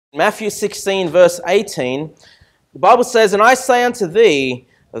Matthew 16, verse 18, the Bible says, "And I say unto thee,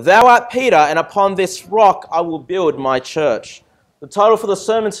 thou art Peter, and upon this rock I will build my church." The title for the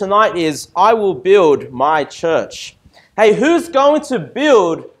sermon tonight is, "I will build my church." Hey, who's going to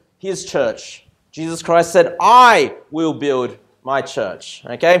build his church? Jesus Christ said, "I will build my church."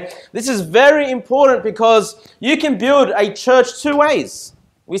 Okay? This is very important because you can build a church two ways.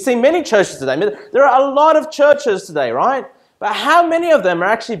 We see many churches today. There are a lot of churches today, right? But how many of them are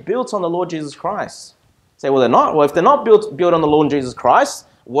actually built on the Lord Jesus Christ? Say, well, they're not. Well, if they're not built on the Lord Jesus Christ,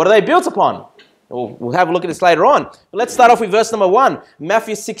 what are they built upon? We'll have a look at this later on. But let's start off with verse number 1.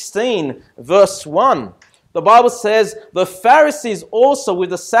 Matthew 16, verse 1. The Bible says, "The Pharisees also with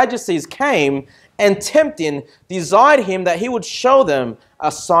the Sadducees came, and tempting, desired him that he would show them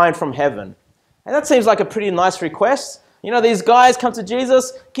a sign from heaven." And that seems like a pretty nice request. You know, these guys come to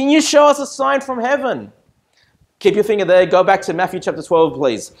Jesus, "Can you show us a sign from heaven?" Keep your finger there. Go back to Matthew chapter 12,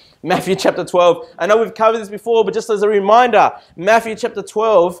 please. Matthew chapter 12. I know we've covered this before, but just as a reminder, Matthew chapter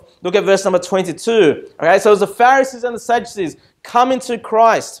 12, look at verse number 22. Okay, so as the Pharisees and the Sadducees come into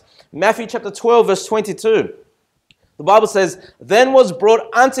Christ, Matthew chapter 12, verse 22. The Bible says, "Then was brought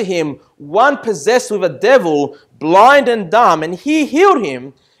unto him one possessed with a devil, blind and dumb, and he healed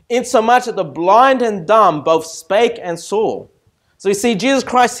him, insomuch that the blind and dumb both spake and saw." So you see Jesus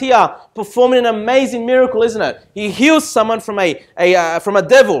Christ here performing an amazing miracle, isn't it? He heals someone from a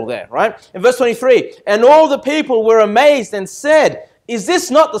devil there, right? In verse 23, "And all the people were amazed and said, Is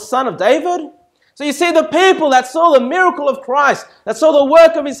this not the Son of David?" So you see the people that saw the miracle of Christ, that saw the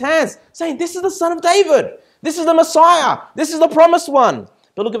work of his hands, saying, "This is the Son of David. This is the Messiah. This is the promised one."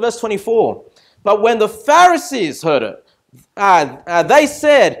 But look at verse 24. "But when the Pharisees heard it, they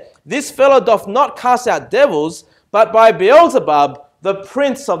said, This fellow doth not cast out devils, but by Beelzebub, the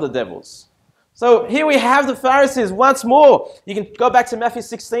prince of the devils." So here we have the Pharisees once more. You can go back to Matthew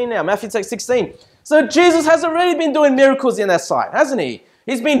 16 now. Matthew 16. So Jesus has already been doing miracles in their sight, hasn't he?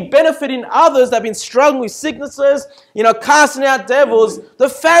 He's been benefiting others that have been struggling with sicknesses, casting out devils. The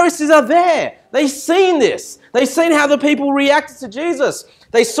Pharisees are there. They've seen this. They've seen how the people reacted to Jesus.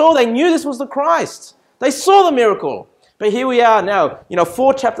 They knew this was the Christ. They saw the miracle. But here we are now,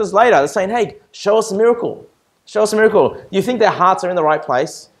 4 chapters later, they're saying, "Hey, show us a miracle. Show us a miracle." Do you think their hearts are in the right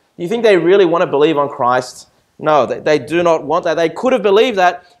place? Do you think they really want to believe on Christ? No, they do not want that. They could have believed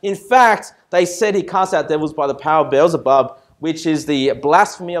that. In fact, they said he cast out devils by the power of Beelzebub, which is the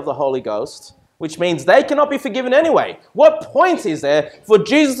blasphemy of the Holy Ghost, which means they cannot be forgiven anyway. What point is there for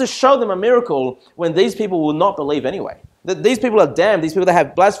Jesus to show them a miracle when these people will not believe anyway? These people are damned. These people that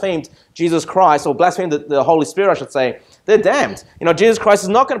have blasphemed Jesus Christ, or blasphemed the Holy Spirit, I should say, they're damned. Jesus Christ is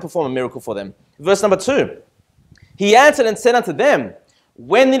not going to perform a miracle for them. Verse number 2. "He answered and said unto them,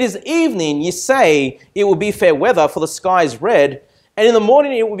 When it is evening, ye say, It will be fair weather, for the sky is red. And in the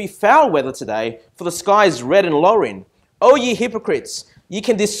morning it will be foul weather today, for the sky is red and lowering. O ye hypocrites, ye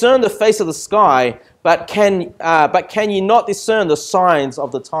can discern the face of the sky, but can ye not discern the signs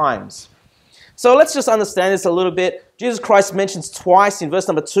of the times?" So let's just understand this a little bit. Jesus Christ mentions twice in verse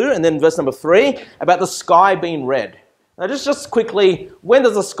number 2 and then verse number 3 about the sky being red. Now just quickly, when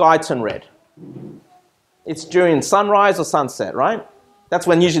does the sky turn red? It's during sunrise or sunset, right? That's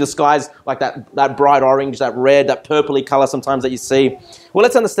when usually the sky's like that bright orange, that red, that purpley color sometimes that you see. Well,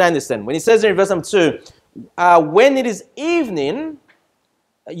 let's understand this then. When he says there in verse number 2, "When it is evening,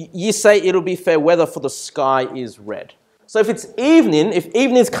 ye say it'll be fair weather, for the sky is red." So if it's evening, if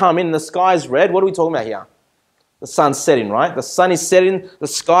evening's coming and the sky is red, what are we talking about here? The sun's setting, right? The sun is setting, the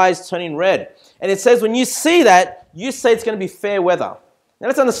sky is turning red. And it says when you see that, you say it's going to be fair weather. Now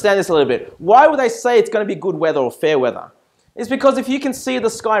let's understand this a little bit. Why would they say it's going to be good weather or fair weather? It's because if you can see the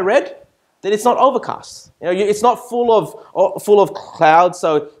sky red, then it's not overcast. It's not full of clouds.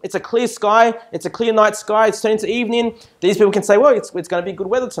 So it's a clear sky. It's a clear night sky. It's turning to evening. These people can say, well, it's going to be good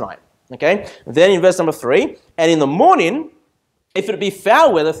weather tonight. Okay. Then in verse number 3, "And in the morning, if it be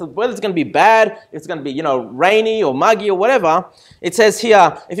foul weather, if the weather's going to be bad, if it's going to be, rainy or muggy or whatever," it says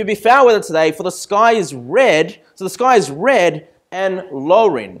here, "If it be foul weather today, for the sky is red." So the sky is red and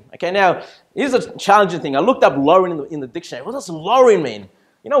lowering. Okay. Now, here's a challenging thing. I looked up lowering in the dictionary. What does lowering mean?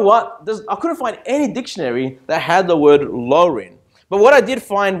 You know what? I couldn't find any dictionary that had the word lowering. But what I did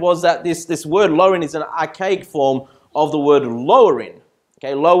find was that this word lowering is an archaic form of the word lowering.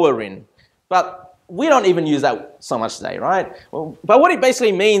 Okay, lowering. But we don't even use that so much today, right? But what it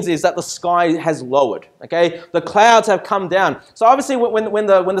basically means is that the sky has lowered, okay? The clouds have come down. So obviously when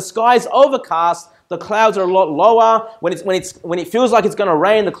the sky is overcast, the clouds are a lot lower. When it feels like it's going to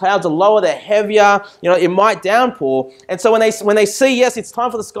rain, the clouds are lower, they're heavier. It might downpour. And so when they see, yes, it's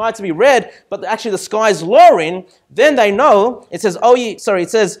time for the sky to be red, but actually the sky is lowering, then they know. It says,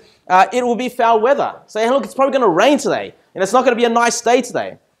 it will be foul weather. Say, hey, look, it's probably going to rain today, and it's not going to be a nice day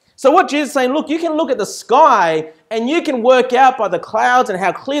today. So what Jesus is saying, look, you can look at the sky and you can work out by the clouds and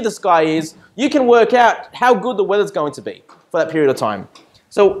how clear the sky is, you can work out how good the weather's going to be for that period of time.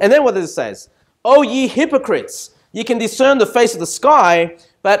 So, and then what does it say? O ye hypocrites, you can discern the face of the sky,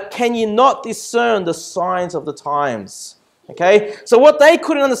 but can you not discern the signs of the times? Okay, so what they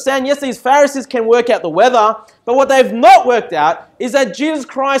couldn't understand, yes, these Pharisees can work out the weather, but what they've not worked out is that Jesus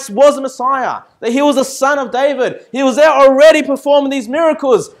Christ was the Messiah, that he was the son of David. He was there already performing these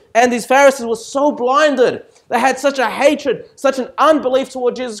miracles, and these Pharisees were so blinded. They had such a hatred, such an unbelief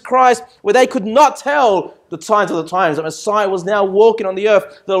toward Jesus Christ, where they could not tell the signs of the times. The Messiah was now walking on the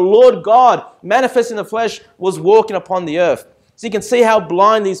earth. The Lord God, manifest in the flesh, was walking upon the earth. So you can see how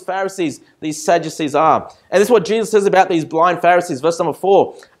blind these Pharisees, these Sadducees are. And this is what Jesus says about these blind Pharisees. Verse number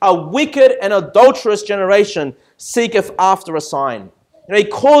 4. A wicked and adulterous generation seeketh after a sign. He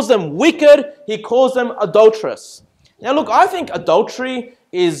calls them wicked. He calls them adulterous. Now look, I think adultery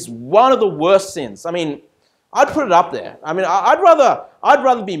is one of the worst sins. I mean, I'd put it up there. I mean, I'd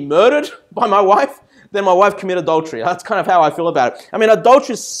rather be murdered by my wife than my wife commit adultery. That's kind of how I feel about it. I mean,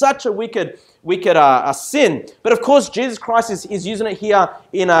 adultery is such a wicked sin. But of course, Jesus Christ is using it here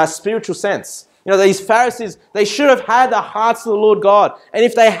in a spiritual sense. These Pharisees, they should have had the hearts of the Lord God. And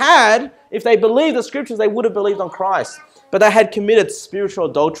if they believed the scriptures, they would have believed on Christ. But they had committed spiritual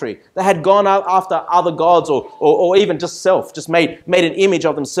adultery. They had gone out after other gods or even just self, just made an image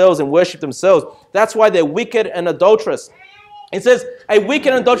of themselves and worshipped themselves. That's why they're wicked and adulterous. It says, a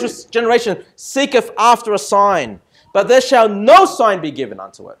wicked and adulterous generation seeketh after a sign, but there shall no sign be given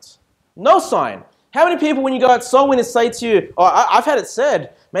unto it. No sign. How many people, when you go out soul winners, say to you, I've had it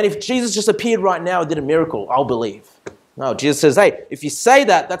said, man, if Jesus just appeared right now and did a miracle, I'll believe. No, Jesus says, hey, if you say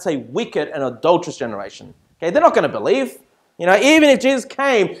that, that's a wicked and adulterous generation. Okay, they're not going to believe. Even if Jesus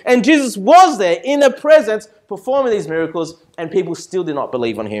came and Jesus was there in the presence performing these miracles, and people still did not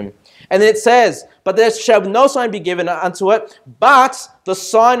believe on him. And then it says, but there shall no sign be given unto it, but the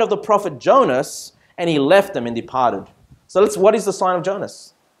sign of the prophet Jonas, and he left them and departed. So what is the sign of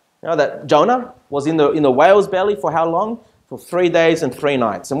Jonas? That Jonah was in the whale's belly for how long? For 3 days and 3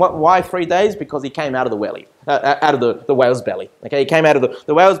 nights. And why 3 days? Because he came out of the whale, out of the whale's belly. Okay, he came out of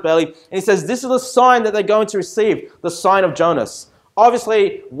the whale's belly, and he says, this is the sign that they're going to receive, the sign of Jonas.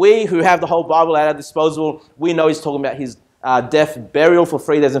 Obviously, we who have the whole Bible at our disposal, we know he's talking about his death, burial for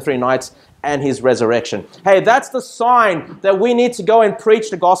 3 days and 3 nights, and his resurrection. Hey, that's the sign that we need to go and preach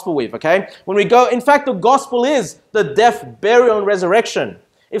the gospel with, okay? When we go, in fact, the gospel is the death, burial, and resurrection.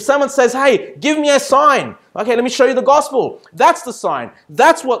 If someone says, hey, give me a sign. Okay, let me show you the gospel. That's the sign.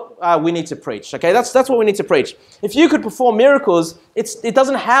 That's what we need to preach. Okay, that's what we need to preach. If you could perform miracles, it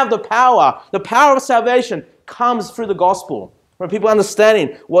doesn't have the power. The power of salvation comes through the gospel, from people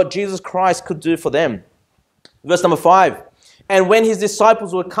understanding what Jesus Christ could do for them. Verse number 5. And when his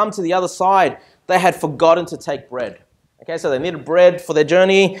disciples would come to the other side, they had forgotten to take bread. Okay, so they needed bread for their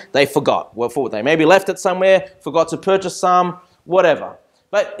journey. They forgot. Well, they maybe left it somewhere, forgot to purchase some, whatever.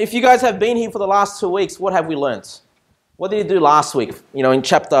 But if you guys have been here for the last 2 weeks, what have we learnt? What did he do last week? In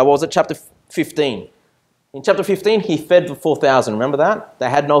chapter 15. In chapter 15, he fed the 4,000. Remember that? They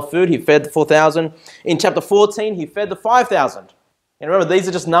had no food. He fed the 4,000. In chapter 14, he fed the 5,000. And remember, these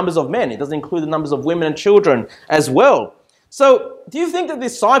are just numbers of men. It doesn't include the numbers of women and children as well. So do you think that the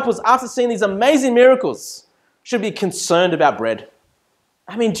disciples, after seeing these amazing miracles, should be concerned about bread?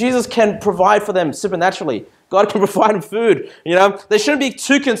 I mean, Jesus can provide for them supernaturally. God can provide them food. They shouldn't be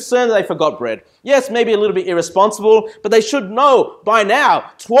too concerned that they forgot bread. Yes, maybe a little bit irresponsible, but they should know by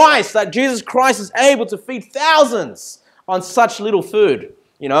now, twice, that Jesus Christ is able to feed thousands on such little food.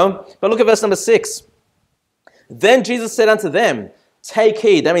 But look at verse number 6. Then Jesus said unto them, take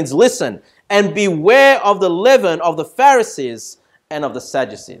heed, that means listen, and beware of the leaven of the Pharisees and of the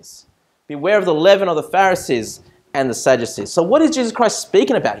Sadducees. Beware of the leaven of the Pharisees and the Sadducees. So what is Jesus Christ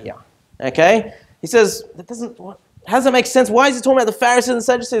speaking about here? Okay? He says, how does that make sense? Why is he talking about the Pharisees and the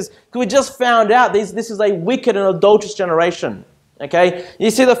Sadducees? Because we just found out this is a wicked and adulterous generation. Okay?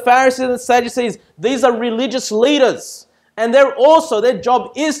 You see, the Pharisees and the Sadducees, these are religious leaders. And their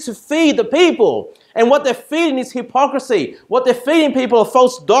job is to feed the people. And what they're feeding is hypocrisy. What they're feeding people are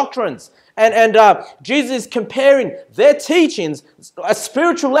false doctrines. And Jesus is comparing their teachings, a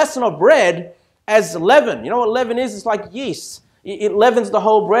spiritual lesson of bread, as leaven. You know what leaven is? It's like yeast. It leavens the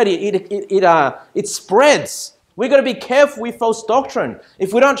whole bread. It spreads. We've got to be careful with false doctrine.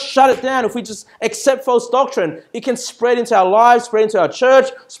 If we don't shut it down, if we just accept false doctrine, it can spread into our lives, spread into our church,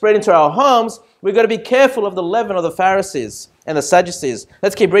 spread into our homes. We've got to be careful of the leaven of the Pharisees and the Sadducees.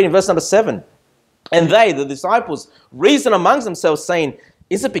 Let's keep reading verse number 7. And they, the disciples, reasoned amongst themselves, saying,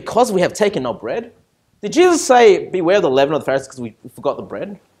 is it because we have taken no bread? Did Jesus say, beware of the leaven of the Pharisees because we forgot the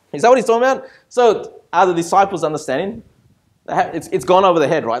bread? Is that what he's talking about? So are the disciples understanding? It's gone over their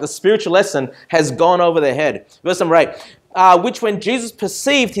head, right? The spiritual lesson has gone over their head. Verse number 8. Which when Jesus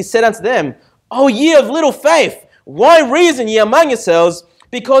perceived, he said unto them, O ye of little faith, why reason ye among yourselves,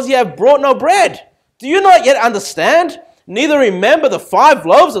 because ye have brought no bread? Do you not yet understand? Neither remember the 5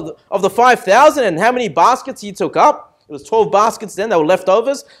 loaves of the 5,000 and how many baskets ye took up? It was 12 baskets then, they were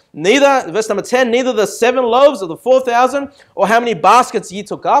leftovers. Neither, verse number 10, neither the 7 loaves of the 4,000 or how many baskets ye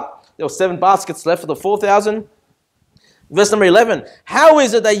took up. There were 7 baskets left of the 4,000. Verse number 11, how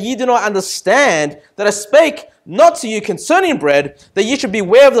is it that ye do not understand that I spake not to you concerning bread, that ye should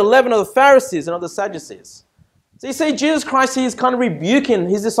beware of the leaven of the Pharisees and of the Sadducees? So you see, Jesus Christ, he is kind of rebuking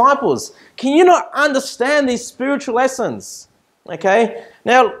his disciples. Can you not understand these spiritual lessons? Okay?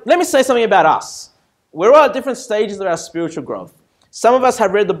 Now, let me say something about us. We're all at different stages of our spiritual growth. Some of us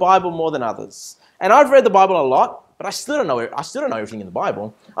have read the Bible more than others. And I've read the Bible a lot, but I still don't know everything in the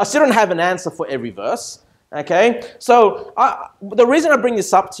Bible. I still don't have an answer for every verse. Okay, so the reason I bring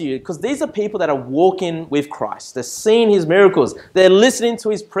this up to you, because these are people that are walking with Christ. They're seeing his miracles. They're listening to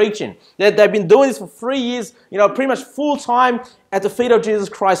his preaching. They've been doing this for 3 years, pretty much full time at the feet of Jesus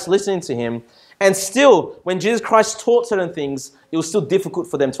Christ, listening to him. And still, when Jesus Christ taught certain things, it was still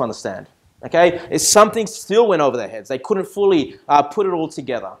difficult for them to understand. Okay, it's something still went over their heads. They couldn't fully put it all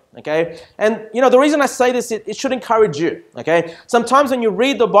together. Okay, and the reason I say this, it should encourage you. Okay, sometimes when you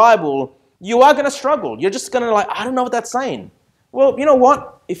read the Bible, you are going to struggle. You're just going to I don't know what that's saying. Well, you know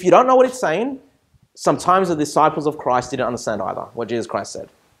what? If you don't know what it's saying, sometimes the disciples of Christ didn't understand either what Jesus Christ said.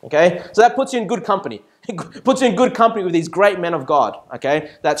 Okay? So that puts you in good company. It puts you in good company with these great men of God,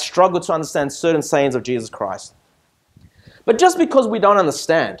 okay, that struggle to understand certain sayings of Jesus Christ. But just because we don't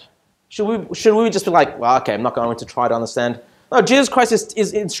understand, should we just be like, well, okay, I'm not going to try to understand? No, Jesus Christ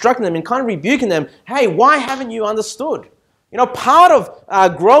is instructing them and kind of rebuking them. Hey, why haven't you understood? Part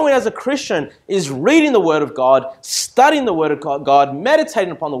of growing as a Christian is reading the Word of God, studying the Word of God,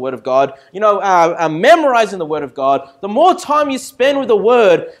 meditating upon the Word of God, memorizing the Word of God. The more time you spend with the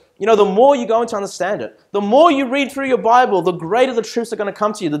Word, the more you're going to understand it. The more you read through your Bible, the greater the truths are going to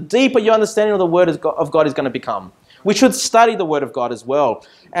come to you. The deeper your understanding of the Word of God is going to become. We should study the Word of God as well.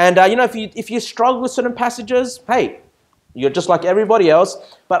 And, if you struggle with certain passages, hey, you're just like everybody else,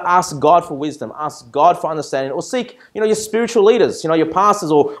 but ask God for wisdom. Ask God for understanding. Or seek, your spiritual leaders, your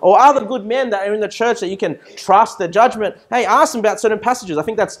pastors or other good men that are in the church that you can trust their judgment. Hey, ask them about certain passages. I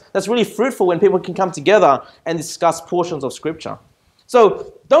think that's really fruitful when people can come together and discuss portions of Scripture.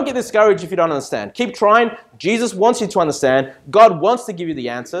 So don't get discouraged if you don't understand. Keep trying. Jesus wants you to understand. God wants to give you the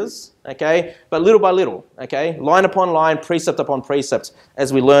answers, okay? But little by little, okay? Line upon line, precept upon precept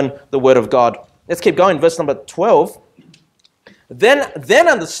as we learn the Word of God. Let's keep going. Verse number 12. Then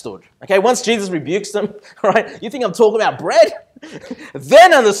understood. Okay, once Jesus rebukes them, right? You think I'm talking about bread?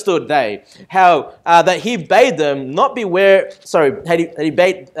 Then understood they how that he bade them not beware. Sorry, he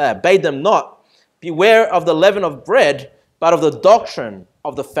bade them not beware of the leaven of bread, but of the doctrine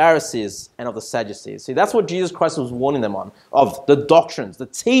of the Pharisees and of the Sadducees. See, that's what Jesus Christ was warning them on, of the doctrines, the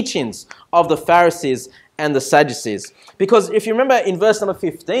teachings of the Pharisees and the Sadducees. Because if you remember in verse number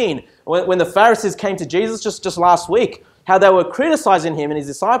 15, when the Pharisees came to Jesus just last week, how they were criticizing him and his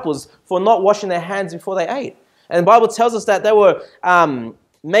disciples for not washing their hands before they ate. And the Bible tells us that they were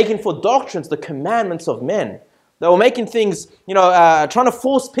making for doctrines the commandments of men. They were making things, trying to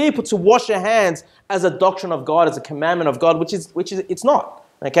force people to wash their hands as a doctrine of God, as a commandment of God, which is it's not.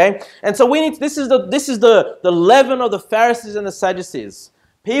 Okay, and so this is the leaven of the Pharisees and the Sadducees,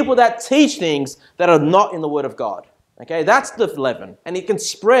 people that teach things that are not in the Word of God. Okay, that's the leaven, and it can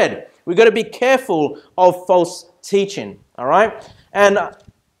spread. We've got to be careful of false teaching, all right? And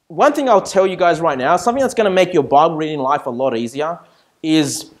one thing I'll tell you guys right now, something that's going to make your Bible reading life a lot easier,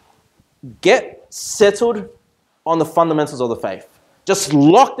 is get settled on the fundamentals of the faith. Just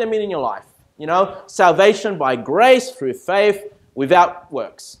lock them in your life. Salvation by grace through faith without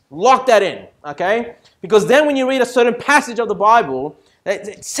works. Lock that in, okay? Because then when you read a certain passage of the Bible,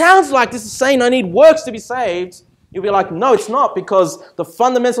 it sounds like this is saying I need works to be saved. You'll be like, no, it's not, because the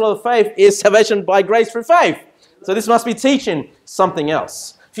fundamental of the faith is salvation by grace through faith. So this must be teaching something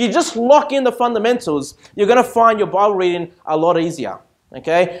else. If you just lock in the fundamentals, you're going to find your Bible reading a lot easier.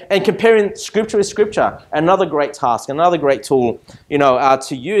 Okay, and comparing scripture with scripture, another great task, another great tool,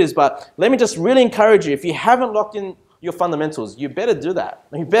 to use. But let me just really encourage you, if you haven't locked in your fundamentals, you better do that.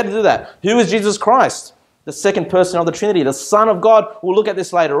 You better do that. Who is Jesus Christ? The second person of the Trinity, the Son of God. We'll look at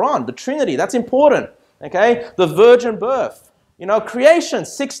this later on. The Trinity, that's important. Okay, the virgin birth, creation,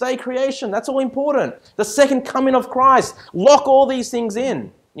 6-day creation, that's all important. The second coming of Christ. Lock all these things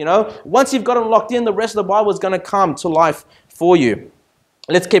in. Once you've got them locked in, the rest of the Bible is going to come to life for you.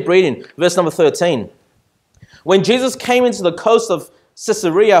 Let's keep reading. Verse number 13. When Jesus came into the coast of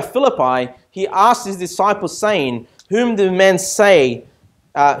Caesarea Philippi, he asked his disciples, saying, Whom do men say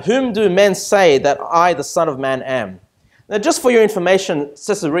that I, the Son of Man, am? Now, just for your information,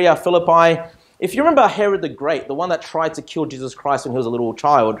 Caesarea Philippi, if you remember Herod the Great, the one that tried to kill Jesus Christ when he was a little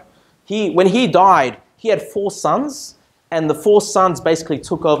child, when he died, he had 4 sons, and the 4 sons basically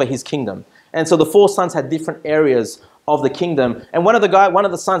took over his kingdom. And so the 4 sons had different areas of the kingdom. And one of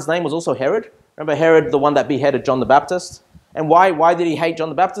the sons' name was also Herod. Remember Herod, the one that beheaded John the Baptist? And why did he hate John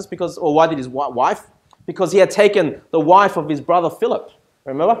the Baptist? Why did his wife? Because he had taken the wife of his brother Philip.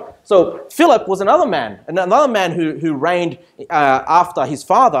 Remember? So Philip was another man who reigned after his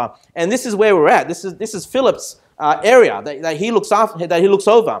father. And this is where we're at. This is Philip's area that he looks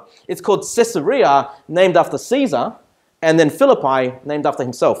over. It's called Caesarea, named after Caesar. And then Philippi, named after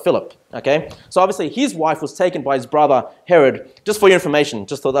himself, Philip. Okay? So obviously his wife was taken by his brother Herod. Just for your information,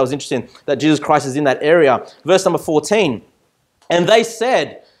 just thought that was interesting that Jesus Christ is in that area. Verse number 14. And they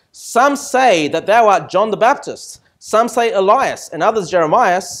said, Some say that thou art John the Baptist. Some say Elias, and others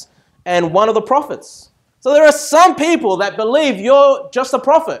Jeremiah, and one of the prophets. So there are some people that believe you're just a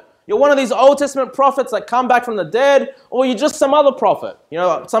prophet. You're one of these Old Testament prophets that come back from the dead, or you're just some other prophet,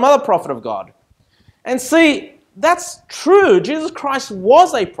 some other prophet of God. And see, that's true. Jesus Christ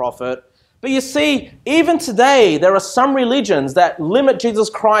was a prophet. But you see, even today, there are some religions that limit Jesus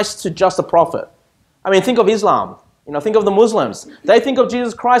Christ to just a prophet. I mean, think of Islam. Think of the Muslims. They think of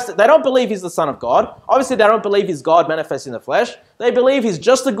Jesus Christ. They don't believe he's the Son of God. Obviously, they don't believe he's God manifest in the flesh. They believe he's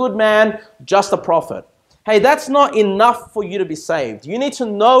just a good man, just a prophet. Hey, that's not enough for you to be saved. You need to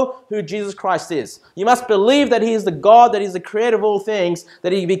know who Jesus Christ is. You must believe that he is the God, that he is the creator of all things,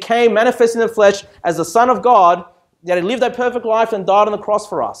 that he became manifest in the flesh as the Son of God, that he lived a perfect life and died on the cross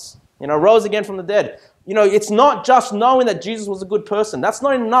for us. Rose again from the dead. It's not just knowing that Jesus was a good person. That's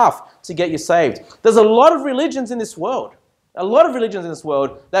not enough to get you saved. There's a lot of religions in this world.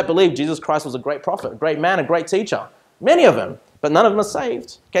 That believe Jesus Christ was a great prophet, a great man, a great teacher. Many of them, but none of them are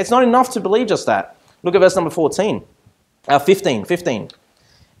saved. Okay, it's not enough to believe just that. Look at verse number 15.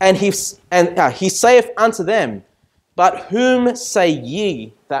 And he saith unto them, But whom say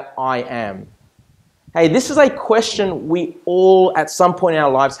ye that I am? Hey, this is a question we all at some point in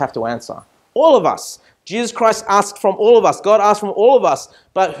our lives have to answer. All of us. Jesus Christ asked from all of us. God asked from all of us.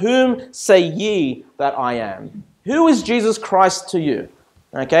 But whom say ye that I am? Who is Jesus Christ to you?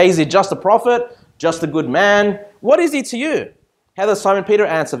 Okay, is he just a prophet? Just a good man? What is he to you? How does Simon Peter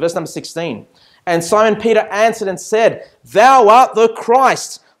answer? Verse number 16. And Simon Peter answered and said, Thou art the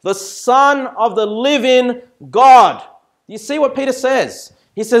Christ, the Son of the living God. Do you see what Peter says?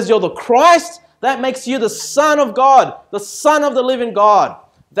 He says, You're the Christ. That makes you the Son of God, the Son of the living God.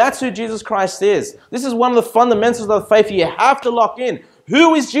 That's who Jesus Christ is. This is one of the fundamentals of the faith you have to lock in.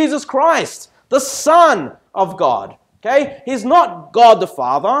 Who is Jesus Christ? The Son of God. Okay? He's not God the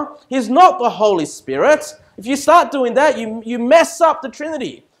Father. He's not the Holy Spirit. If you start doing that, you mess up the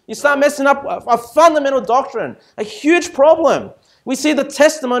Trinity. You start messing up a fundamental doctrine, a huge problem. We see the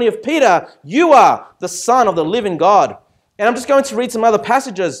testimony of Peter, you are the Son of the living God. And I'm just going to read some other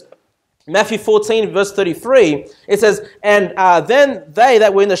passages. Matthew 14, verse 33, it says, And then they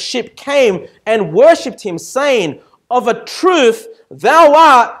that were in the ship came and worshipped him, saying, Of a truth, thou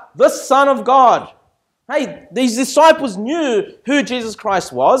art the Son of God. Hey, these disciples knew who Jesus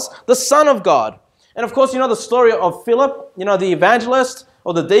Christ was, the Son of God. And of course, you know the story of Philip, the evangelist,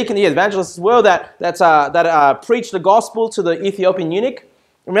 or the deacon, the evangelist as well, that preached the gospel to the Ethiopian eunuch.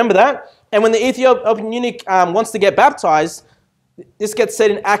 Remember that? And when the Ethiopian eunuch wants to get baptized, this gets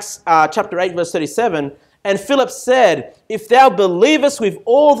said in Acts chapter 8, verse 37, And Philip said, If thou believest with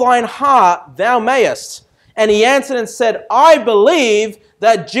all thine heart, thou mayest. And he answered and said, I believe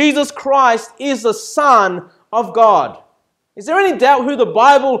that Jesus Christ is the Son of God. Is there any doubt who the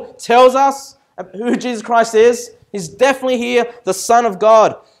Bible tells us who Jesus Christ is? He's definitely here, the Son of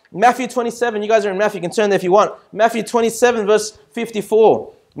God. Matthew 27, you guys are in Matthew, you can turn there if you want. Matthew 27, verse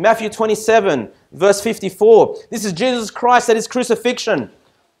 54. Matthew 27, verse 54. This is Jesus Christ at his crucifixion.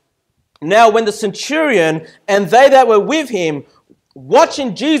 Now when the centurion and they that were with him,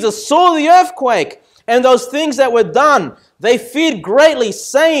 watching Jesus, saw the earthquake And those things that were done, they feared greatly,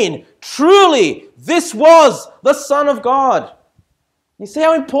 saying, truly, this was the Son of God. You see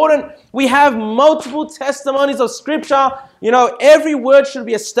how important we have multiple testimonies of Scripture? You know, every word should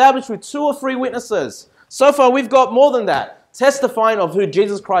be established with 2 or 3 witnesses. So far, we've got more than that, testifying of who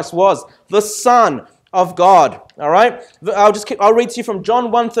Jesus Christ was, the Son of God. All right? I'll read to you from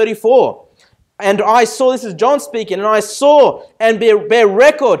John 1:34. And I saw, this is John speaking, and I saw and bear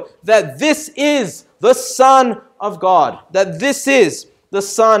record that this is the Son of God. That this is the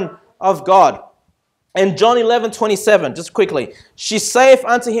Son of God. And John 11:27, just quickly. She saith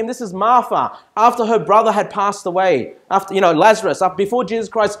unto him, this is Martha, after her brother had passed away. After, Lazarus, before Jesus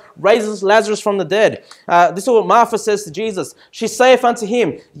Christ raises Lazarus from the dead. This is what Martha says to Jesus. She saith unto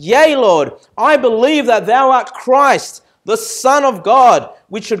him, yea, Lord, I believe that thou art Christ, the Son of God,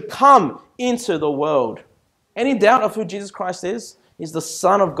 which should come into the world. Any doubt of who Jesus Christ is? He's the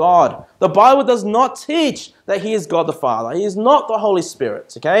Son of God. The Bible does not teach that he is God the Father. He is not the Holy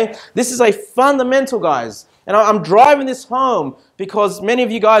Spirit, okay? This is a fundamental, guys. And I'm driving this home because many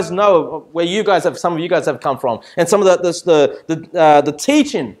of you guys know where some of you guys have come from. And some of the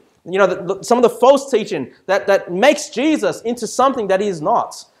teaching, some of the false teaching that makes Jesus into something that he is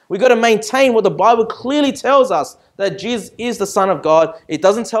not. We've got to maintain what the Bible clearly tells us, that Jesus is the Son of God. It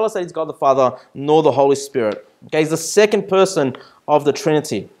doesn't tell us that he's God the Father, nor the Holy Spirit. Okay, he's the second person of the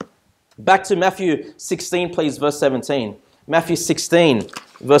Trinity. Back to Matthew 16, please, verse 17. Matthew 16,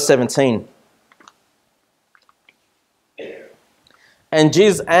 verse 17. And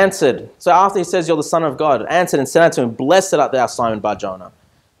Jesus answered, so after he says, you're the Son of God, answered and said unto him, blessed art thou, Simon Bar-Jonah.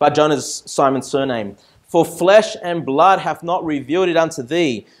 Bar-Jonah is Simon's surname. For flesh and blood hath not revealed it unto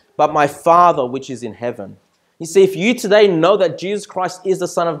thee, but my Father which is in heaven. You see, if you today know that Jesus Christ is the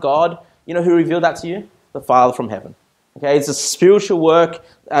Son of God, you know who revealed that to you? The Father from heaven. Okay, it's a spiritual work,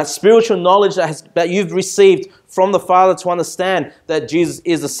 spiritual knowledge that you've received from the Father to understand that Jesus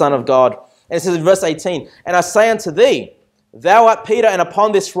is the Son of God. And it says in verse 18, and I say unto thee, thou art Peter, and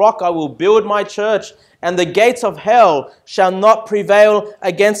upon this rock I will build my church, and the gates of hell shall not prevail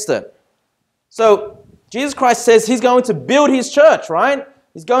against it. So Jesus Christ says he's going to build his church, right?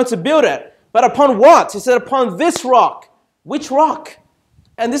 He's going to build it. But upon what? He said, upon this rock. Which rock?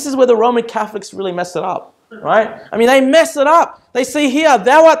 And this is where the Roman Catholics really mess it up, right? I mean, they mess it up. They say here,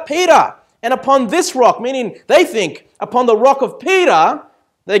 thou art Peter, and upon this rock, meaning they think upon the rock of Peter,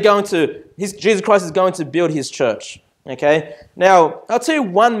 Jesus Christ is going to build his church, okay? Now, I'll tell you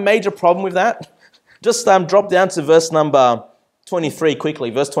one major problem with that. Just drop down to verse number 23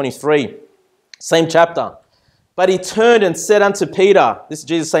 quickly, verse 23, same chapter. But he turned and said unto Peter, this is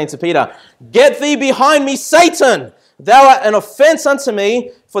Jesus saying to Peter, get thee behind me, Satan! Thou art an offense unto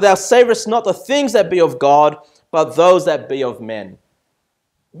me, for thou savourest not the things that be of God, but those that be of men.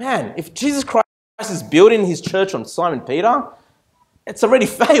 Man, if Jesus Christ is building his church on Simon Peter, it's already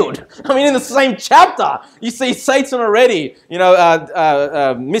failed. I mean, in the same chapter, you see Satan already,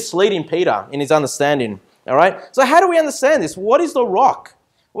 misleading Peter in his understanding. All right? So how do we understand this? What is the rock?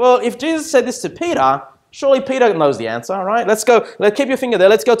 Well, if Jesus said this to Peter, surely Peter knows the answer, all right? Let's keep your finger there.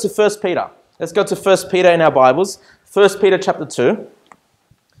 Let's go to 1 Peter. Let's go to 1 Peter in our Bibles. 1 Peter chapter 2.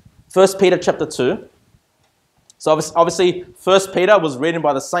 1 Peter chapter 2. So obviously, 1 Peter was written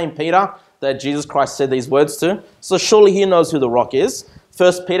by the same Peter that Jesus Christ said these words to. So surely he knows who the rock is.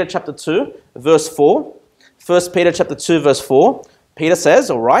 1 Peter chapter 2, verse 4. 1 Peter chapter 2, verse 4. Peter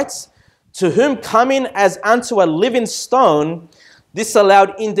says, or writes, to whom coming as unto a living stone,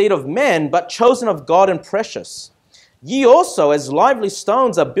 disallowed indeed of men, but chosen of God and precious. Ye also, as lively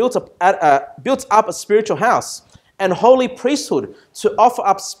stones, are built up a spiritual house, and holy priesthood, to offer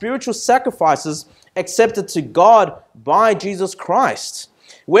up spiritual sacrifices accepted to God by Jesus Christ.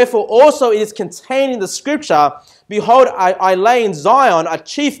 Wherefore also it is contained in the Scripture, behold, I lay in Zion a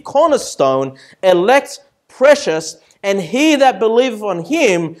chief cornerstone, elect, precious, and he that believeth on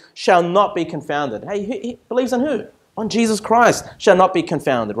him shall not be confounded. Hey, he believes on who? On Jesus Christ shall not be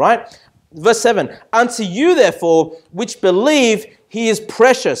confounded, right? Verse 7, unto you therefore which believe he is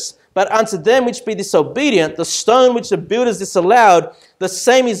precious, but unto them which be disobedient, the stone which the builders disallowed, the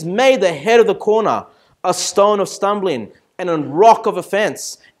same is made the head of the corner, a stone of stumbling, and a rock of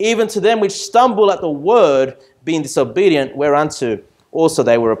offense, even to them which stumble at the word, being disobedient, whereunto also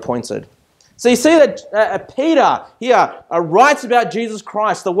they were appointed. So you see that Peter here writes about Jesus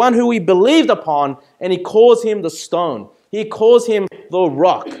Christ, the one who he believed upon, and he calls him the stone. He calls him the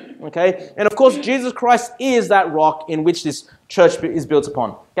rock. Okay? And of course, Jesus Christ is that rock in which this church is built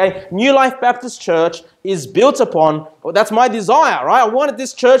upon. Okay? New Life Baptist Church is built upon, that's my desire, right? I wanted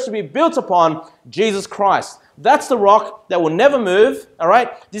this church to be built upon Jesus Christ, That's the rock that will never move, all right?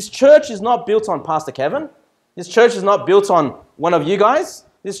 This church is not built on Pastor Kevin. This church is not built on one of you guys.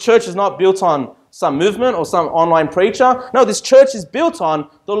 This church is not built on some movement or some online preacher. No, this church is built on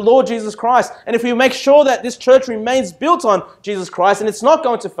the Lord Jesus Christ. And if we make sure that this church remains built on Jesus Christ, and it's not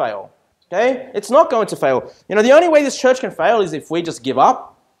going to fail, okay? It's not going to fail. You know, the only way this church can fail is if we just give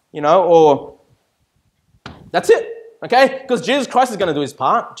up, you know, or that's it, okay? Because Jesus Christ is going to do his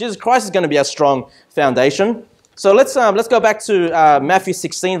part. Jesus Christ is going to be a strong foundation. So let's go back to Matthew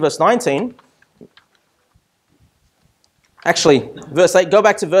 16, verse 19. Actually, verse 8, go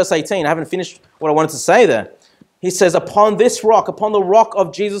back to verse 18. I haven't finished what I wanted to say there. He says, upon this rock, upon the rock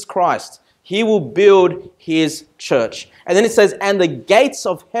of Jesus Christ, he will build his church. And then it says, and the gates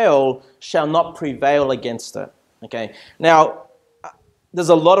of hell shall not prevail against it. Okay. Now, there's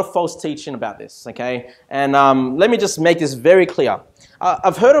a lot of false teaching about this. Okay. And let me just make this very clear.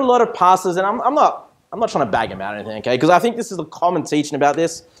 I've heard a lot of pastors, and I'm not trying to bag them out or anything. Okay. Because I think this is a common teaching about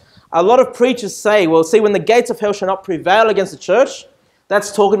this. A lot of preachers say, well, see, when the gates of hell shall not prevail against the church,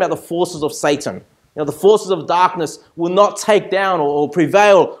 that's talking about the forces of Satan. You know, the forces of darkness will not take down or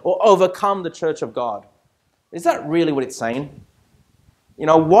prevail or overcome the church of God. Is that really what it's saying? You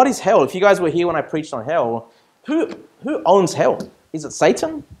know, what is hell? If you guys were here when I preached on hell, who owns hell? Is it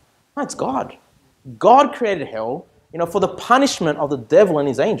Satan? No, it's God. God created hell, you know, for the punishment of the devil and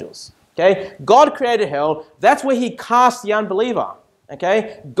his angels. Okay? God created hell. That's where he cast the unbeliever.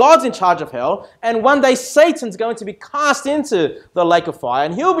 Okay, God's in charge of hell, and one day Satan's going to be cast into the lake of fire,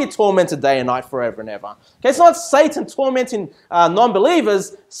 and he'll be tormented day and night forever and ever. Okay, it's not Satan tormenting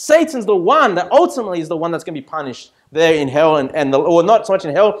non-believers. Satan's the one that ultimately is the one that's going to be punished there in hell, or not so much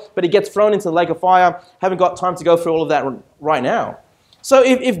in hell, but he gets thrown into the lake of fire. Haven't got time to go through all of that right now. So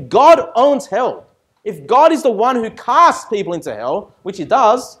if God owns hell, if God is the one who casts people into hell, which he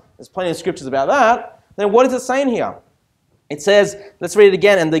does, there's plenty of scriptures about that, then what is it saying here? It says, let's read it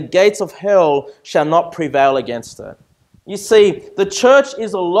again, and the gates of hell shall not prevail against it. You see, the church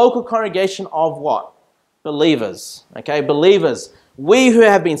is a local congregation of what? Believers. Okay, believers. We who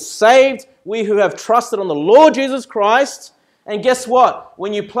have been saved, we who have trusted on the Lord Jesus Christ. And guess what?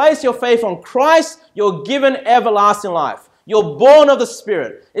 When you place your faith on Christ, you're given everlasting life. You're born of the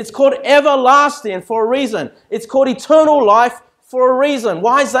Spirit. It's called everlasting for a reason. It's called eternal life for a reason.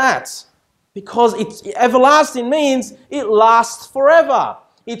 Why is that? Because everlasting means it lasts forever.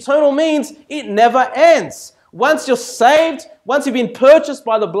 Eternal means it never ends. Once you're saved, once you've been purchased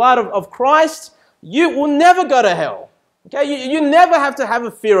by the blood of Christ, you will never go to hell. Okay, you never have to have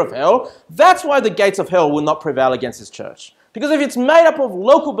a fear of hell. That's why the gates of hell will not prevail against his church. Because if it's made up of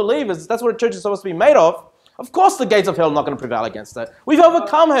local believers, that's what a church is supposed to be made of course the gates of hell are not going to prevail against it. We've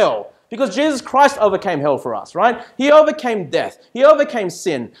overcome hell. Because Jesus Christ overcame hell for us, right? He overcame death. He overcame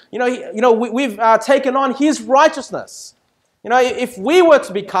sin. We've taken on his righteousness. You know, if we were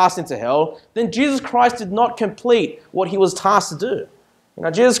to be cast into hell, then Jesus Christ did not complete what he was tasked to do. You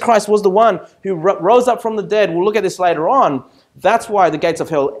know, Jesus Christ was the one who rose up from the dead. We'll look at this later on. That's why the gates of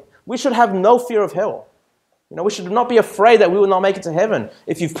hell, we should have no fear of hell. You know, we should not be afraid that we will not make it to heaven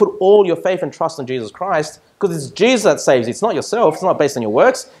if you've put all your faith and trust in Jesus Christ, because it's Jesus that saves you. It's not yourself. It's not based on your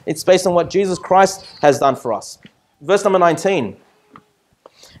works. It's based on what Jesus Christ has done for us. Verse number 19.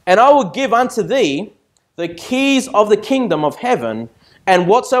 And I will give unto thee the keys of the kingdom of heaven, and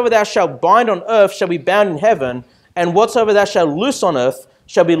whatsoever thou shalt bind on earth shall be bound in heaven, and whatsoever thou shalt loose on earth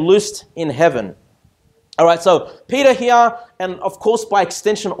shall be loosed in heaven. All right, so Peter here, and of course by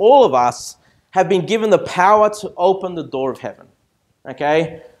extension all of us, have been given the power to open the door of heaven.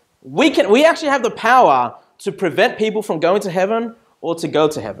 Okay? We actually have the power to prevent people from going to heaven or to go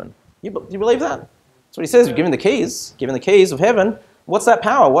to heaven. You believe that? That's what he says. We're given the keys of heaven. What's that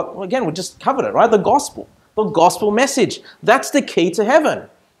power? Again, we just covered it, right? The gospel message. That's the key to heaven.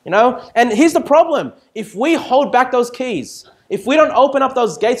 You know? And here's the problem. If we hold back those keys, if we don't open up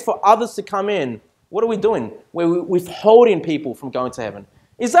those gates for others to come in, what are we doing? We're withholding people from going to heaven.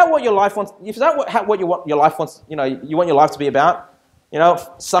 Is that what your life wants? Is that what your life wants? You know, you want your life to be about? You know,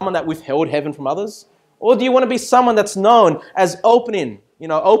 someone that withheld heaven from others, or do you want to be someone that's known as opening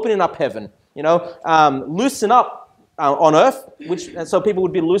up heaven? You know, loosen up on earth, so people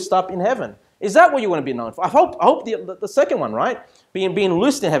would be loosed up in heaven. Is that what you want to be known for? I hope the second one, right? Being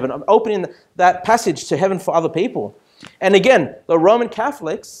loosed in heaven, opening that passage to heaven for other people. And again, the Roman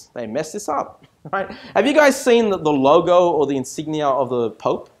Catholics, they messed this up. Right? Have you guys seen the logo or the insignia of the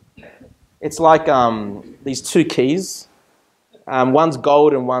Pope? It's like these two keys. One's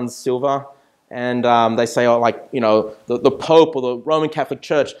gold and one's silver. And they say, the Pope or the Roman Catholic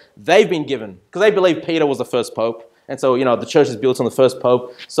Church, they've been given, because they believe Peter was the first Pope. And so, the church is built on the first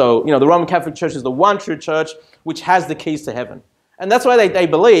pope. So, the Roman Catholic Church is the one true church which has the keys to heaven. And that's why they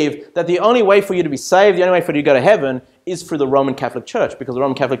believe that the only way for you to be saved, the only way for you to go to heaven is through the Roman Catholic Church, because the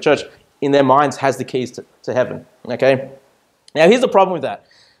Roman Catholic Church, in their minds, has the keys to heaven. Okay? Now, here's the problem with that.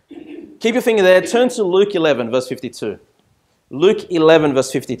 Keep your finger there. Turn to Luke 11, verse 52. Luke 11,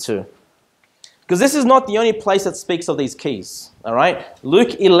 verse 52. Because this is not the only place that speaks of these keys. All right?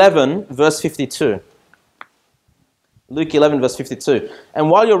 Luke 11, verse 52. Luke 11, verse 52. And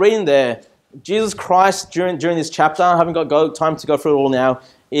while you're reading there, Jesus Christ, during this chapter, I haven't got time to go through it all now,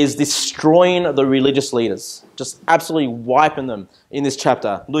 is destroying the religious leaders. Just absolutely wiping them in this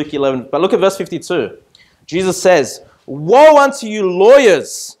chapter. Luke 11. But look at verse 52. Jesus says, "Woe unto you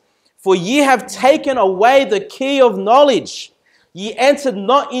lawyers, for ye have taken away the key of knowledge. Ye entered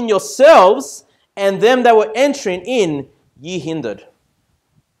not in yourselves, and them that were entering in ye hindered."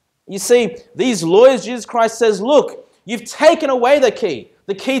 You see, these lawyers, Jesus Christ says, look, you've taken away the key.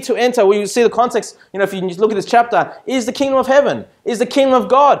 The key to enter, we see the context, if you look at this chapter, is the kingdom of heaven, is the kingdom of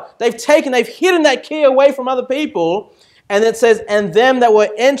God. They've hidden that key away from other people. And it says, and them that were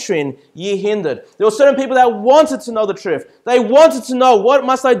entering, ye hindered. There were certain people that wanted to know the truth. They wanted to know, what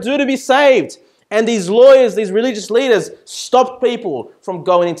must I do to be saved? And these lawyers, these religious leaders, stopped people from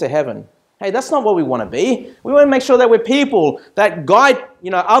going into heaven. Hey, that's not what we want to be. We want to make sure that we're people that guide,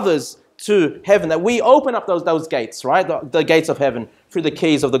 others to heaven, that we open up those gates, right? The gates of heaven through the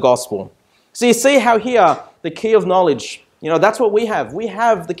keys of the gospel. So you see how here, the key of knowledge, that's what we have. We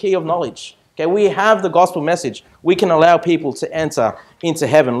have the key of knowledge. Okay, we have the gospel message. We can allow people to enter into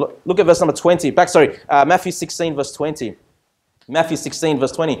heaven. Look at verse number 20. Matthew 16, verse 20. Matthew 16,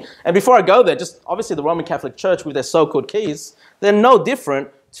 verse 20. And before I go there, just obviously the Roman Catholic Church with their so-called keys, they're no different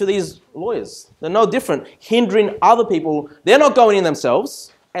to these lawyers. They're no different, hindering other people. They're not going in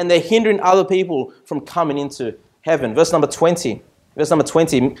themselves, and they're hindering other people from coming into heaven. Verse number 20. Verse number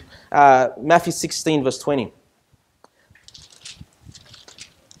 20. Matthew 16, verse 20.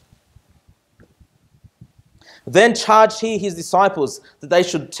 Then charged he his disciples that they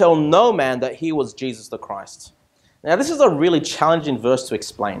should tell no man that he was Jesus the Christ. Now, this is a really challenging verse to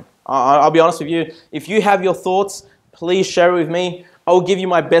explain. I'll be honest with you. If you have your thoughts, please share it with me. I'll give you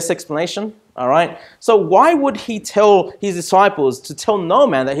my best explanation. All right? So why would he tell his disciples to tell no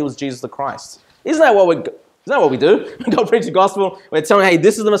man that he was Jesus the Christ? Isn't that what we do? We go preach the gospel. We're telling, hey,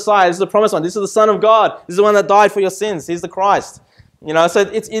 this is the Messiah. This is the promised one. This is the Son of God. This is the one that died for your sins. He's the Christ. So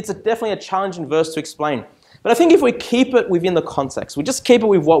it's definitely a challenging verse to explain. But I think if we keep it within the context, we just keep it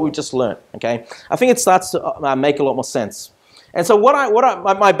with what we've just learned, okay? I think it starts to make a lot more sense. And so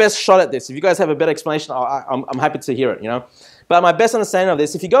my best shot at this, if you guys have a better explanation, I'm happy to hear it, But my best understanding of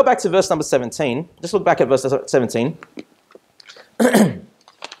this, if you go back to verse number 17, just look back at verse 17.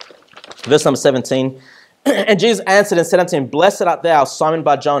 Verse number 17. And Jesus answered and said unto him, Blessed art thou, Simon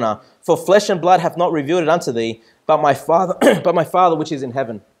Bar-Jonah, for flesh and blood hath not revealed it unto thee, but my Father which is in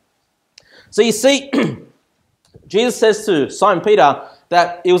heaven. So you see, Jesus says to Simon Peter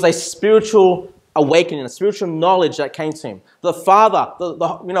that it was a spiritual awakening, a spiritual knowledge that came to him. The Father,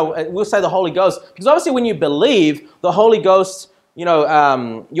 we'll say the Holy Ghost, because obviously when you believe, the Holy Ghost,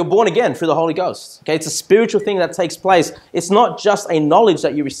 you're born again through the Holy Ghost. Okay, it's a spiritual thing that takes place. It's not just a knowledge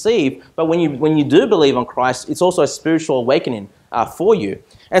that you receive, but when you do believe on Christ, it's also a spiritual awakening for you.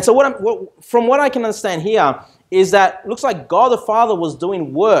 And so from what I can understand here is that it looks like God the Father was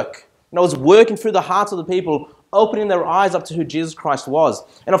doing work. Was working through the hearts of the people, opening their eyes up to who Jesus Christ was.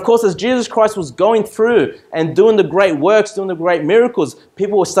 And of course, as Jesus Christ was going through and doing the great works, doing the great miracles,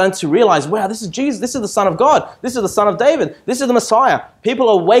 people were starting to realize, wow, this is Jesus. This is the Son of God. This is the Son of David. This is the Messiah. People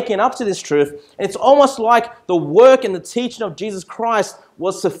are waking up to this truth. And it's almost like the work and the teaching of Jesus Christ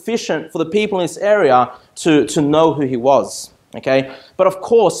was sufficient for the people in this area to know who he was. Okay, but of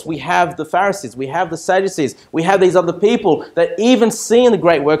course we have the Pharisees, we have the Sadducees, we have these other people that even seeing the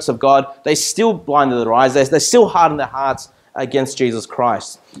great works of God, they still blinded their eyes, they still hardened their hearts against Jesus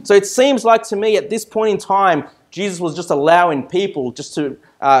Christ. So it seems like to me at this point in time, Jesus was just allowing people just to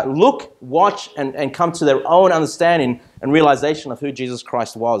look, watch, and come to their own understanding and realization of who Jesus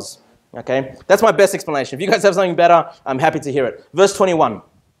Christ was. Okay, that's my best explanation. If you guys have something better, I'm happy to hear it. Verse 21.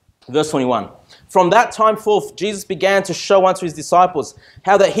 Verse 21. From that time forth, Jesus began to show unto his disciples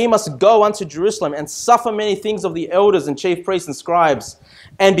how that he must go unto Jerusalem and suffer many things of the elders and chief priests and scribes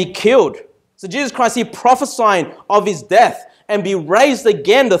and be killed. So Jesus Christ, he prophesying of his death and be raised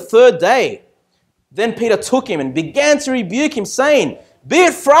again the third day. Then Peter took him and began to rebuke him, saying, Be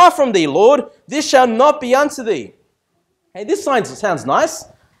it far from thee, Lord, this shall not be unto thee. Hey, this sounds nice.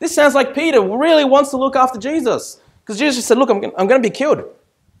 This sounds like Peter really wants to look after Jesus. Because Jesus said, look, I'm going to be killed.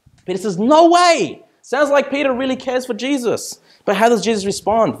 Peter says, no way. Sounds like Peter really cares for Jesus. But how does Jesus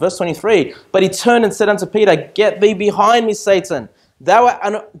respond? Verse 23, but he turned and said unto Peter, get thee behind me, Satan. Thou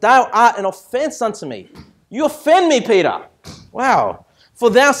art an offense unto me. You offend me, Peter. Wow. For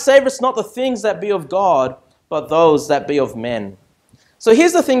thou savest not the things that be of God, but those that be of men. So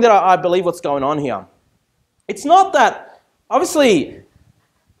here's the thing that I believe what's going on here. It's not that, obviously,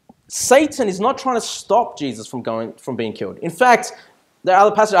 Satan is not trying to stop Jesus from being killed. In fact, there are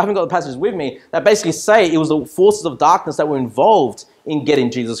other passages, I haven't got the passages with me, that basically say it was the forces of darkness that were involved in getting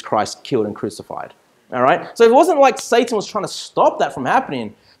Jesus Christ killed and crucified. All right? So it wasn't like Satan was trying to stop that from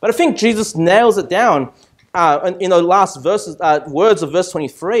happening. But I think Jesus nails it down in the last words of verse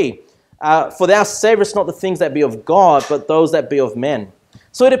 23. For thou savest not the things that be of God, but those that be of men.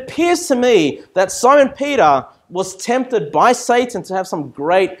 So it appears to me that Simon Peter was tempted by Satan to have some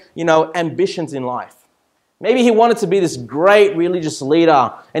great, ambitions in life. Maybe he wanted to be this great religious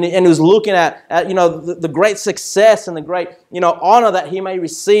leader, and he was looking at the great success and the great, honor that he may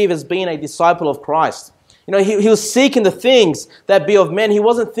receive as being a disciple of Christ. He was seeking the things that be of men. He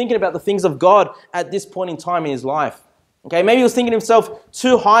wasn't thinking about the things of God at this point in time in his life. Okay, maybe he was thinking of himself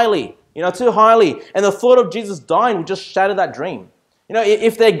too highly, too highly, and the thought of Jesus dying would just shatter that dream.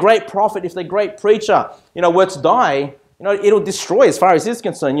 If their great prophet, if their great preacher, were to die, it'll destroy as far as he's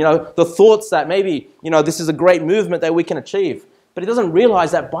concerned, the thoughts that maybe, this is a great movement that we can achieve. But he doesn't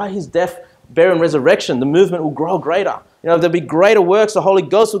realize that by his death, burial, and resurrection, the movement will grow greater. There'll be greater works. The Holy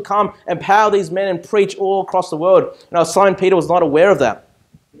Ghost will come, empower these men, and preach all across the world. Simon Peter was not aware of that.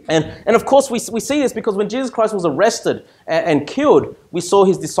 And of course, we see this because when Jesus Christ was arrested and killed, we saw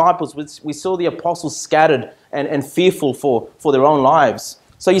his disciples, we saw the apostles scattered and fearful for their own lives.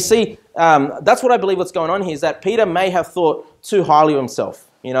 So you see, that's what I believe what's going on here is that Peter may have thought too highly of himself,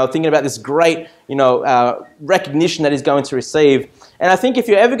 thinking about this great, recognition that he's going to receive. And I think if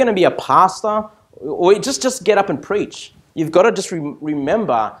you're ever going to be a pastor or just get up and preach, you've got to just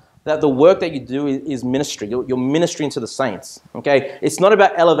remember that the work that you do is ministry. You're ministering to the saints, okay? It's not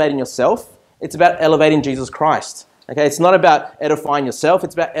about elevating yourself. It's about elevating Jesus Christ, okay? It's not about edifying yourself.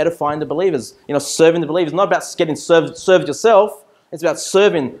 It's about edifying the believers, serving the believers. It's not about getting served yourself. It's about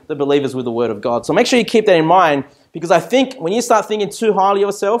serving the believers with the word of God. So make sure you keep that in mind because I think when you start thinking too highly of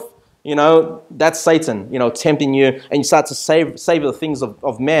yourself, that's Satan, tempting you and you start to savor the things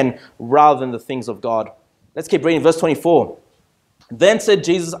of men rather than the things of God. Let's keep reading verse 24. Then said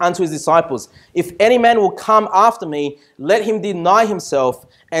Jesus unto his disciples, if any man will come after me, let him deny himself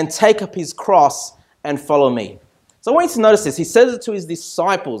and take up his cross and follow me. So I want you to notice this. He says it to his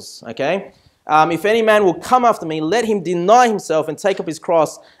disciples, okay? If any man will come after me, let him deny himself and take up his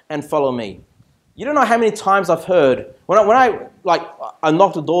cross and follow me. You don't know how many times I've heard, when I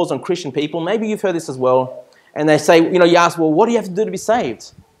knock the doors on Christian people, maybe you've heard this as well, and they say, you ask, well, what do you have to do to be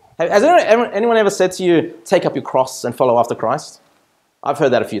saved? Has anyone ever said to you, take up your cross and follow after Christ? I've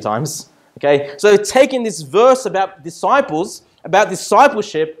heard that a few times, okay? So they've taken this verse about disciples, about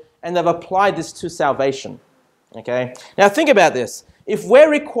discipleship, and they've applied this to salvation, okay? Now think about this. If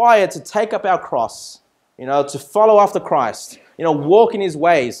we're required to take up our cross, to follow after Christ, walk in his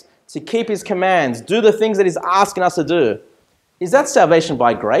ways, to keep his commands, do the things that he's asking us to do, is that salvation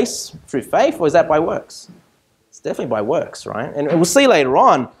by grace, through faith, or is that by works? It's definitely by works, right? And we'll see later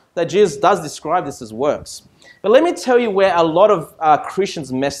on that Jesus does describe this as works. But let me tell you where a lot of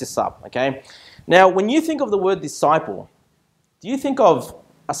Christians mess this up, okay? Now, when you think of the word disciple, do you think of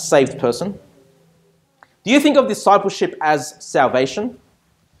a saved person? Do you think of discipleship as salvation?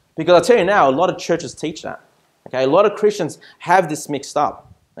 Because I'll tell you now, a lot of churches teach that, okay? A lot of Christians have this mixed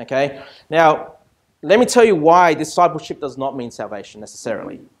up, okay? Now, let me tell you why discipleship does not mean salvation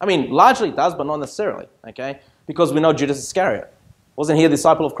necessarily. I mean, largely it does, but not necessarily, okay? Because we know Judas Iscariot. Wasn't he a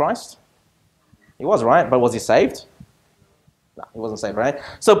disciple of Christ? He was, right? But was he saved? No, he wasn't saved, right?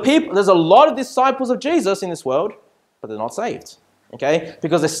 So there's a lot of disciples of Jesus in this world, but they're not saved, okay?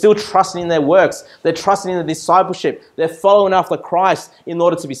 Because they're still trusting in their works. They're trusting in the discipleship. They're following after Christ in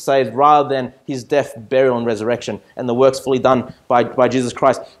order to be saved rather than his death, burial, and resurrection and the works fully done by Jesus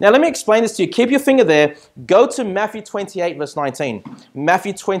Christ. Now, let me explain this to you. Keep your finger there. Go to Matthew 28, verse 19.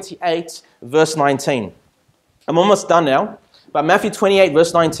 Matthew 28, verse 19. I'm almost done now, but Matthew 28,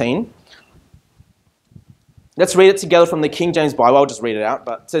 verse 19. Let's read it together from the King James Bible. I'll just read it out.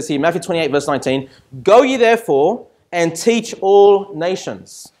 But it says here, Matthew 28, verse 19, go ye therefore and teach all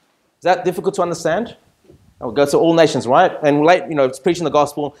nations. Is that difficult to understand? I'll go to all nations, right? And it's preaching the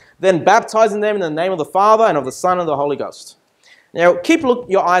gospel. Then baptizing them in the name of the Father and of the Son and of the Holy Ghost. Now, keep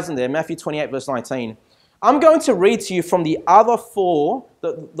your eyes in there, Matthew 28, verse 19. I'm going to read to you from the other four,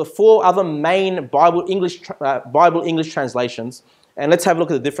 the four other main Bible English translations. And let's have a look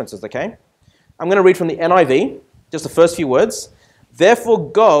at the differences, okay? I'm going to read from the NIV, just the first few words.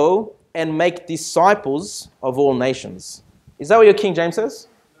 Therefore go and make disciples of all nations. Is that what your King James says?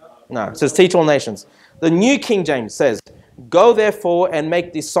 No, it says teach all nations. The New King James says, go therefore and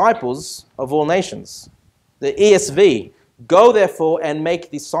make disciples of all nations. The ESV, go therefore and make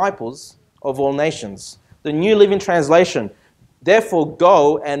disciples of all nations. The New Living Translation, therefore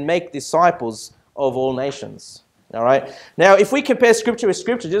go and make disciples of all nations. All right. Now, if we compare Scripture with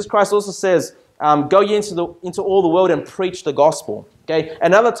Scripture, Jesus Christ also says, go ye into all the world and preach the gospel. Okay.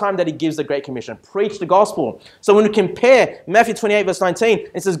 Another time that he gives the Great Commission, preach the gospel. So when we compare Matthew 28 verse 19,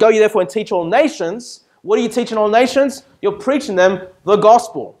 it says, go ye therefore and teach all nations. What are you teaching all nations? You're preaching them the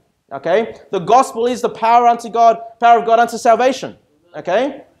gospel. Okay. The gospel is the power of God unto salvation.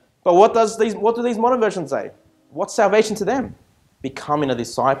 Okay. But what do these modern versions say? What's salvation to them? Becoming a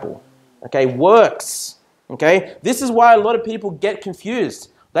disciple. Okay. Works. Okay. This is why a lot of people get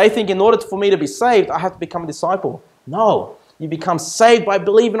confused. They think in order for me to be saved, I have to become a disciple. No. You become saved by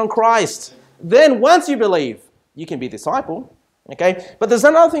believing on Christ. Then once you believe, you can be a disciple. Okay? But there's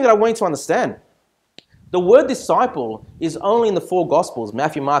another thing that I want you to understand. The word disciple is only in the 4 Gospels,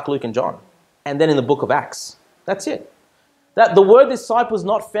 Matthew, Mark, Luke, and John. And then in the book of Acts. That's it. That the word disciple is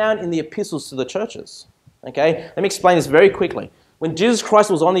not found in the epistles to the churches. Okay? Let me explain this very quickly. When Jesus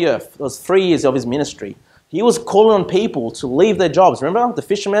Christ was on the earth, it was 3 years of his ministry. He was calling on people to leave their jobs. Remember, the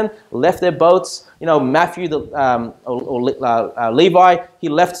fishermen left their boats. You know, Matthew, Levi, he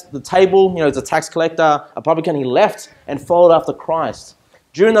left the table. You know, he's a tax collector, a publican. He left and followed after Christ.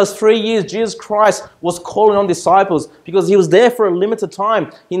 During those 3 years, Jesus Christ was calling on disciples because he was there for a limited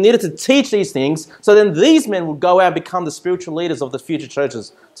time. He needed to teach these things so then these men would go out and become the spiritual leaders of the future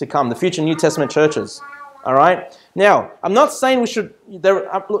churches to come, the future New Testament churches. All right? Now, I'm not saying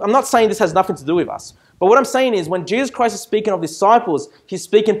I'm not saying this has nothing to do with us. But what I'm saying is when Jesus Christ is speaking of disciples, he's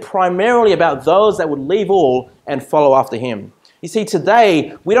speaking primarily about those that would leave all and follow after him. You see,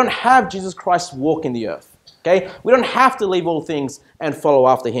 today, we don't have Jesus Christ walking the earth. Okay? We don't have to leave all things and follow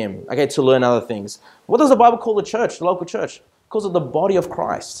after him, okay, to learn other things. What does the Bible call the church, the local church? It calls it the body of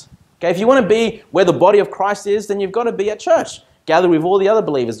Christ. Okay? If you want to be where the body of Christ is, then you've got to be at church. Gather with all the other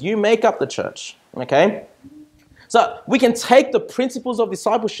believers. You make up the church. Okay? So we can take the principles of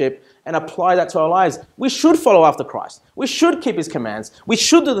discipleship and apply that to our lives. We should follow after Christ. We should keep his commands. We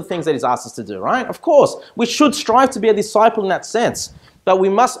should do the things that he's asked us to do, right? Of course, we should strive to be a disciple in that sense. But we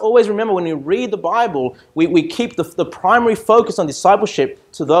must always remember when we read the Bible, we keep the primary focus on discipleship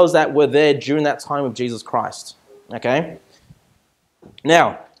to those that were there during that time of Jesus Christ. Okay?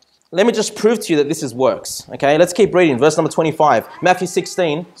 Now, let me just prove to you that this is works. Okay? Let's keep reading. Verse number 25. Matthew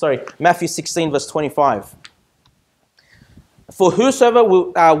 16 verse 25. For whosoever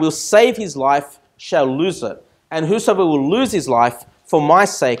will save his life shall lose it, and whosoever will lose his life for my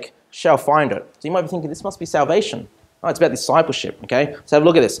sake shall find it. So you might be thinking, this must be salvation. Oh, it's about discipleship, okay? So have a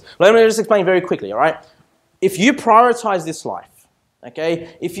look at this. Let me just explain very quickly, all right? If you prioritize this life,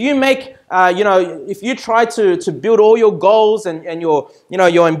 okay? If you make, if you try to build all your goals and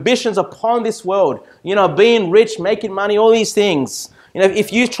your ambitions upon this world, being rich, making money, all these things,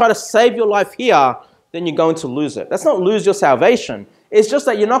 if you try to save your life here, then you're going to lose it. That's not lose your salvation. It's just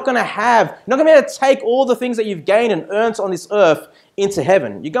that you're not going to be able to take all the things that you've gained and earned on this earth into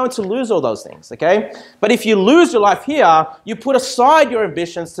heaven. You're going to lose all those things, okay? But if you lose your life here, you put aside your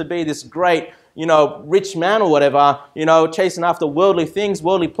ambitions to be this great, rich man or whatever, chasing after worldly things,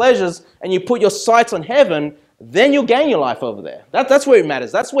 worldly pleasures, and you put your sights on heaven, then you'll gain your life over there. That's where it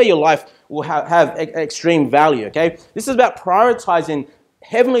matters. That's where your life will have extreme value, okay? This is about prioritizing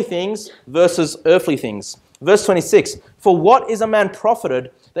heavenly things versus earthly things. Verse 26, for what is a man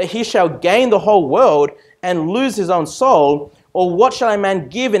profited that he shall gain the whole world and lose his own soul? Or what shall a man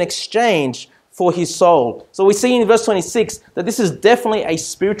give in exchange for his soul? So we see in verse 26 that this is definitely a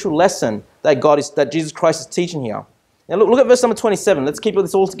spiritual lesson that Jesus Christ is teaching here. Now look at verse number 27. Let's keep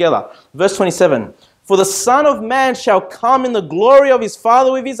this all together. Verse 27, for the Son of Man shall come in the glory of his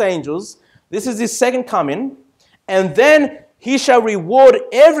Father with his angels. This is his second coming. And then he shall reward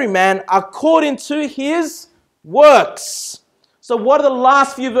every man according to his works. So what are the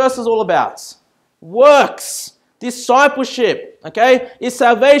last few verses all about? Works. Discipleship. Okay? Is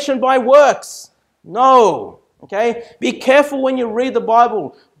salvation by works? No. Okay? Be careful when you read the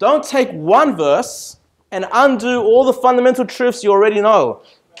Bible. Don't take one verse and undo all the fundamental truths you already know.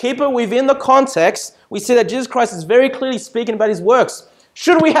 Keep it within the context. We see that Jesus Christ is very clearly speaking about his works.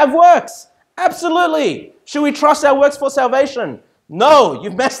 Should we have works? Absolutely. Should we trust our works for salvation? No,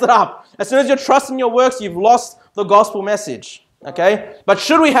 you've messed it up. As soon as you're trusting your works, you've lost the gospel message. Okay? But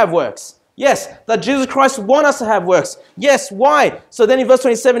should we have works? Yes. That Jesus Christ wants us to have works. Yes. Why? So then in verse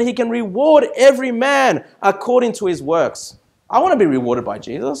 27, he can reward every man according to his works. I want to be rewarded by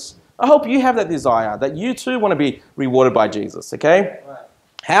Jesus. I hope you have that desire, that you too want to be rewarded by Jesus, okay? Right.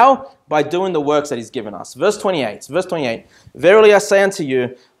 How? By doing the works that he's given us. Verse 28. Verily I say unto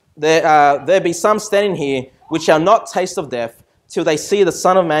you, there be some standing here which shall not taste of death till they see the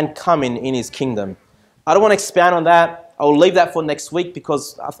Son of Man coming in his kingdom. I don't want to expound on that. I'll leave that for next week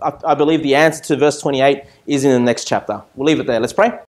because I believe the answer to verse 28 is in the next chapter. We'll leave it there. Let's pray.